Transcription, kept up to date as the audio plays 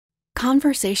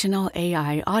Conversational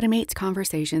AI automates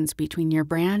conversations between your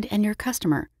brand and your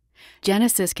customer.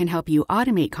 Genesys can help you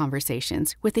automate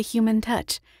conversations with a human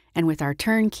touch, and with our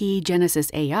turnkey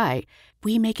Genesys AI,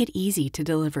 we make it easy to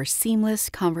deliver seamless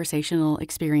conversational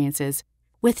experiences.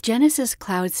 With Genesys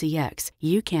Cloud CX,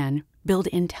 you can build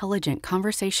intelligent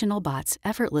conversational bots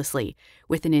effortlessly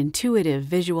with an intuitive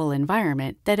visual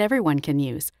environment that everyone can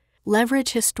use.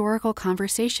 Leverage historical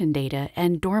conversation data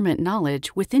and dormant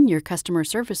knowledge within your customer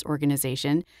service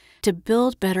organization to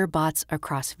build better bots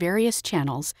across various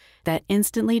channels that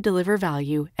instantly deliver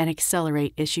value and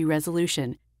accelerate issue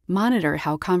resolution. Monitor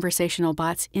how conversational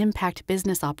bots impact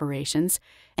business operations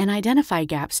and identify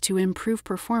gaps to improve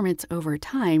performance over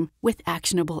time with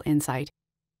actionable insight.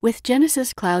 With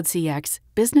Genesys Cloud CX,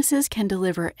 businesses can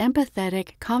deliver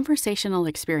empathetic, conversational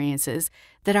experiences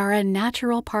that are a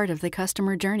natural part of the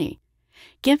customer journey.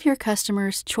 Give your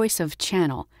customers choice of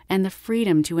channel and the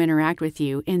freedom to interact with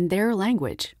you in their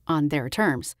language, on their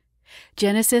terms.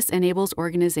 Genesys enables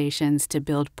organizations to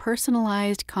build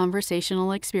personalized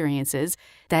conversational experiences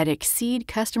that exceed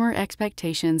customer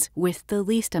expectations with the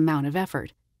least amount of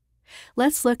effort.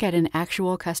 Let's look at an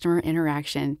actual customer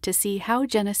interaction to see how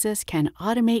Genesys can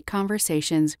automate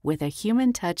conversations with a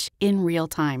human touch in real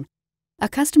time. A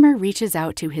customer reaches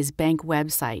out to his bank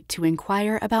website to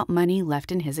inquire about money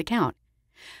left in his account.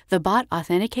 The bot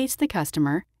authenticates the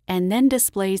customer and then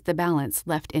displays the balance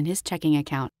left in his checking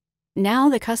account. Now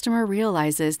the customer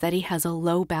realizes that he has a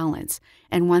low balance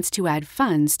and wants to add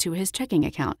funds to his checking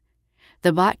account.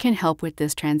 The bot can help with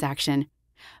this transaction.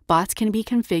 Bots can be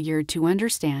configured to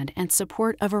understand and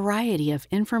support a variety of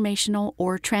informational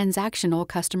or transactional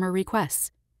customer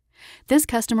requests. This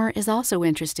customer is also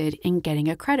interested in getting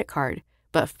a credit card,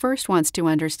 but first wants to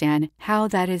understand how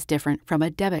that is different from a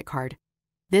debit card.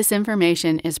 This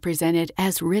information is presented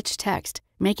as rich text,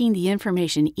 making the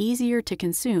information easier to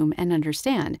consume and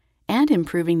understand, and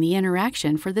improving the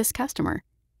interaction for this customer.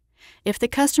 If the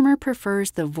customer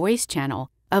prefers the voice channel,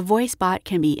 a voice bot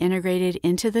can be integrated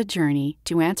into the journey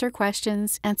to answer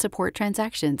questions and support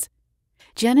transactions.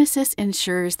 Genesys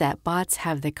ensures that bots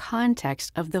have the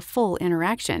context of the full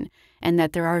interaction and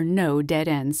that there are no dead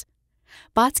ends.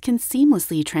 Bots can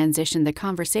seamlessly transition the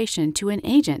conversation to an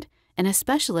agent, and a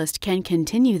specialist can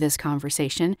continue this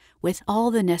conversation with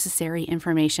all the necessary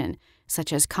information,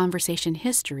 such as conversation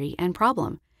history and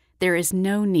problem. There is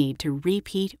no need to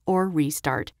repeat or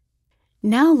restart.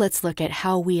 Now let's look at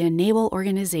how we enable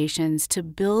organizations to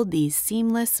build these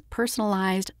seamless,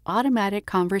 personalized, automatic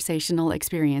conversational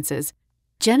experiences.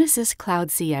 Genesys Cloud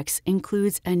CX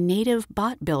includes a native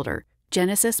bot builder,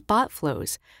 Genesys Bot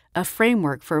Flows, a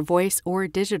framework for voice or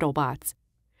digital bots.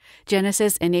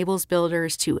 Genesys enables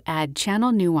builders to add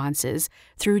channel nuances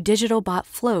through digital bot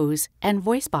flows and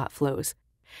voice bot flows.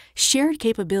 Shared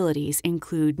capabilities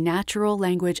include natural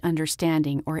language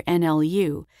understanding, or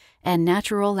NLU, and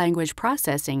natural language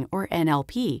processing, or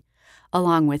NLP,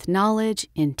 along with knowledge,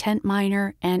 intent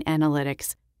miner, and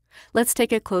analytics. Let's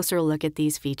take a closer look at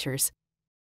these features.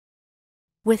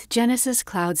 With Genesys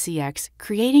Cloud CX,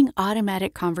 creating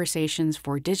automatic conversations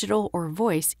for digital or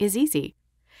voice is easy.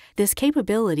 This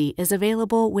capability is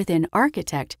available within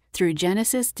Architect through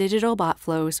Genesys Digital Bot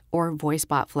Flows or Voice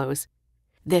Bot Flows.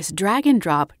 This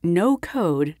drag-and-drop,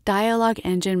 no-code dialogue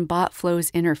engine bot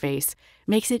flows interface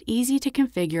makes it easy to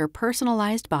configure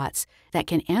personalized bots that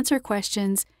can answer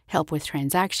questions, help with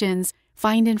transactions,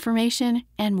 find information,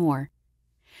 and more.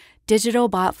 Digital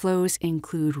bot flows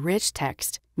include rich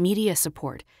text, media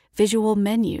support, visual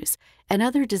menus, and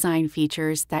other design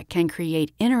features that can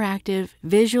create interactive,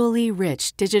 visually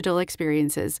rich digital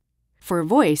experiences. For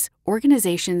voice,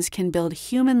 organizations can build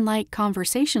human-like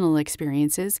conversational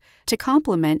experiences to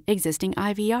complement existing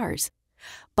IVRs.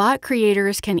 Bot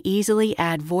creators can easily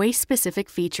add voice-specific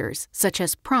features such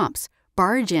as prompts,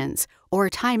 barge-ins, or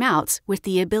timeouts with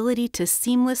the ability to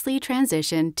seamlessly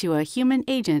transition to a human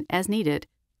agent as needed.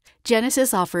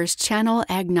 Genesys offers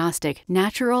channel-agnostic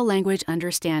natural language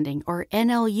understanding, or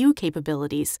NLU,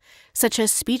 capabilities, such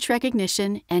as speech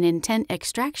recognition and intent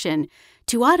extraction,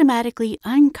 to automatically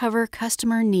uncover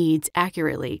customer needs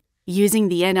accurately. Using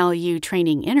the NLU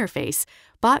training interface,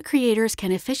 bot creators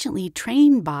can efficiently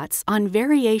train bots on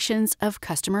variations of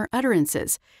customer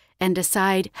utterances and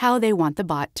decide how they want the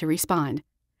bot to respond.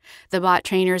 The bot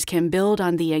trainers can build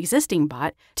on the existing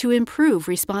bot to improve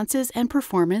responses and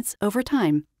performance over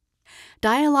time.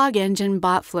 Dialogue Engine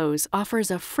Bot Flows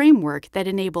offers a framework that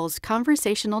enables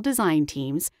conversational design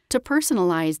teams to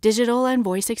personalize digital and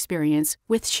voice experience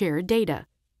with shared data.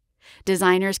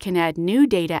 Designers can add new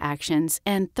data actions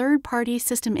and third-party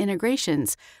system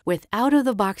integrations with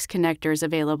out-of-the-box connectors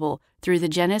available through the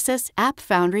Genesys App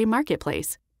Foundry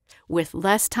Marketplace. With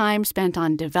less time spent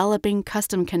on developing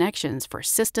custom connections for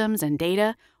systems and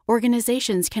data,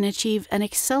 organizations can achieve an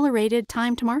accelerated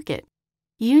time to market.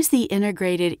 Use the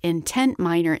integrated intent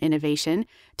miner innovation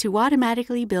to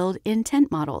automatically build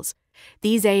intent models.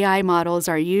 These AI models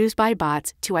are used by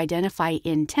bots to identify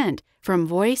intent from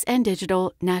voice and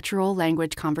digital natural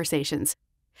language conversations.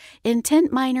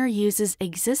 Intent Miner uses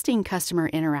existing customer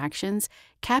interactions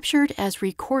captured as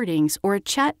recordings or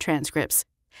chat transcripts.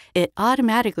 It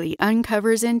automatically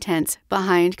uncovers intents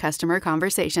behind customer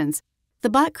conversations. The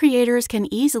bot creators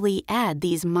can easily add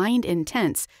these mined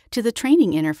intents to the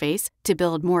training interface to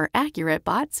build more accurate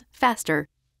bots faster.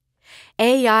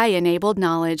 AI-enabled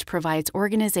knowledge provides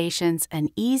organizations an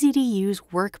easy-to-use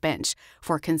workbench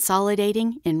for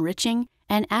consolidating, enriching,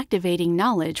 and activating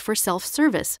knowledge for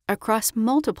self-service across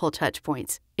multiple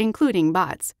touchpoints, including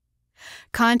bots.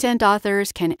 Content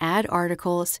authors can add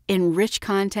articles, enrich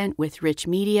content with rich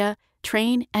media,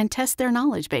 train and test their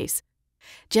knowledge base.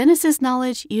 Genesys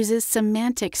Knowledge uses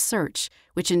semantic search,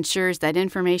 which ensures that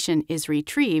information is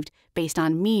retrieved based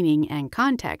on meaning and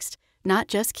context, not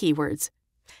just keywords.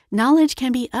 Knowledge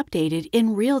can be updated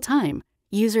in real time.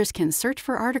 Users can search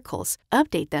for articles,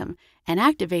 update them, and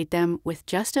activate them with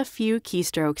just a few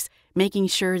keystrokes, making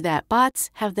sure that bots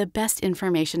have the best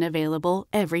information available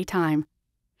every time.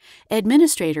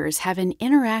 Administrators have an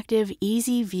interactive,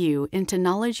 easy view into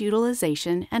knowledge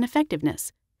utilization and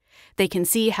effectiveness. They can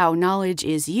see how knowledge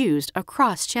is used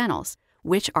across channels,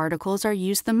 which articles are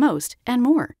used the most, and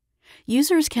more.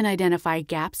 Users can identify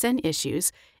gaps and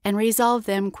issues and resolve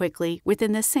them quickly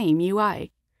within the same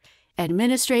UI.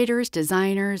 Administrators,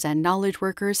 designers, and knowledge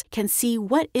workers can see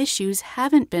what issues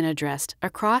haven't been addressed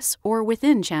across or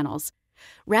within channels.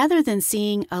 Rather than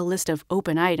seeing a list of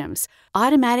open items,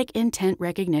 automatic intent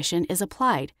recognition is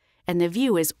applied, and the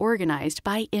view is organized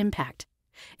by impact.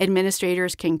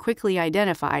 Administrators can quickly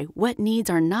identify what needs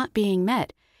are not being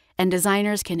met, and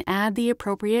designers can add the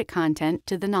appropriate content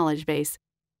to the knowledge base.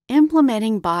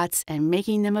 Implementing bots and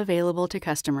making them available to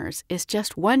customers is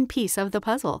just one piece of the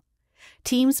puzzle.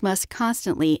 Teams must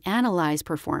constantly analyze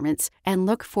performance and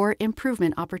look for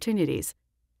improvement opportunities.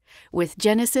 With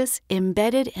Genesys,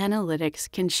 embedded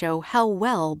analytics can show how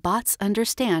well bots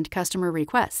understand customer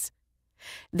requests.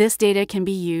 This data can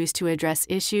be used to address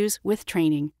issues with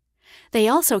training. They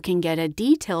also can get a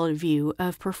detailed view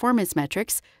of performance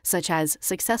metrics such as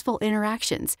successful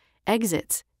interactions,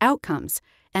 exits, outcomes,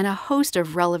 and a host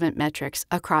of relevant metrics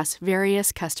across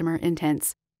various customer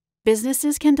intents.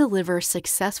 Businesses can deliver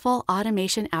successful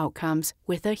automation outcomes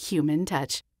with a human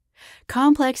touch.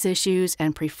 Complex issues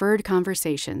and preferred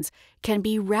conversations can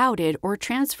be routed or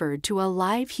transferred to a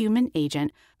live human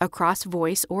agent across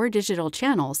voice or digital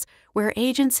channels where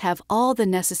agents have all the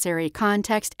necessary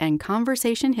context and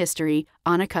conversation history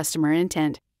on a customer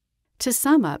intent. To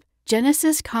sum up,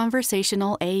 Genesys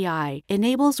Conversational AI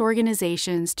enables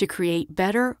organizations to create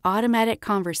better automatic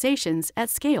conversations at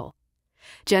scale.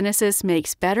 Genesys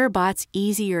makes better bots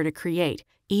easier to create,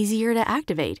 easier to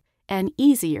activate, and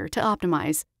easier to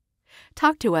optimize.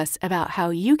 Talk to us about how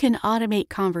you can automate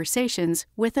conversations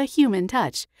with a human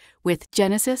touch with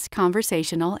Genesys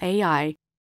Conversational AI.